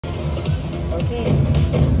Okay.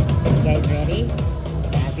 You guys ready?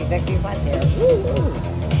 Sassy Sexy Sluts here. Woo, woo.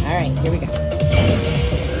 Alright, here we go.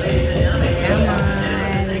 Come on.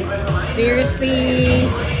 Seriously?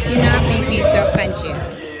 Do not make me throw punch you.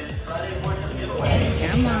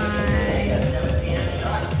 Come on.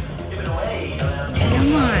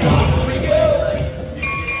 Come on.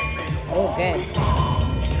 Oh, good.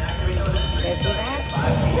 Did you see that?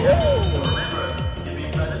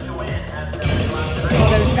 Oh,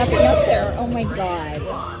 there's nothing up there. Oh my god.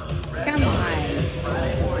 Come on.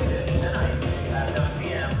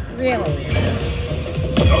 Really?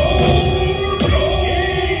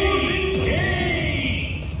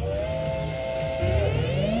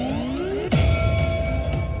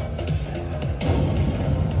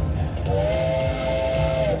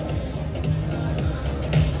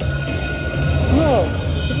 Whoa,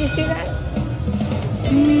 did you see that?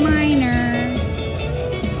 Minor.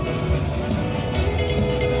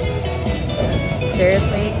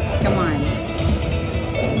 Seriously? Come on.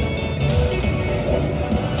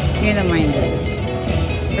 Give me the minor.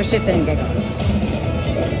 For shits and giggles.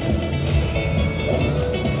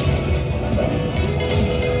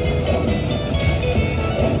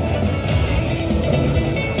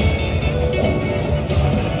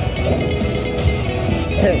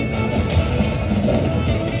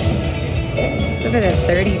 It's over the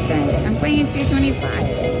 30 cents. I'm playing at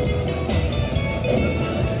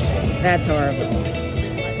 225. That's horrible.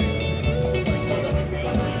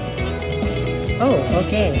 Oh,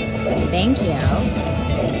 okay. Thank you. I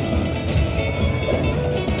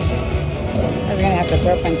was gonna have to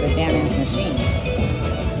throw punch the damn ass machine.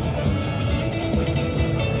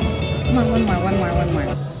 Come on, one more.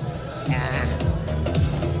 Ah.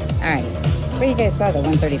 Alright. But you guys saw the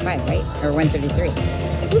 135, right? Or 133.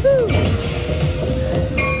 Woohoo!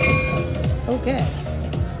 Oh, good.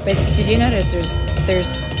 But did you notice there's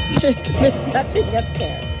nothing up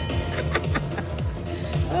there?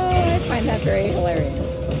 Oh, I find that very hilarious.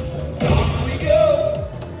 Here we go.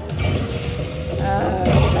 Oh,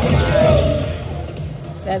 come on.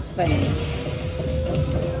 That's funny.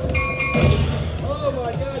 Oh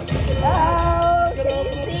my God. Ah!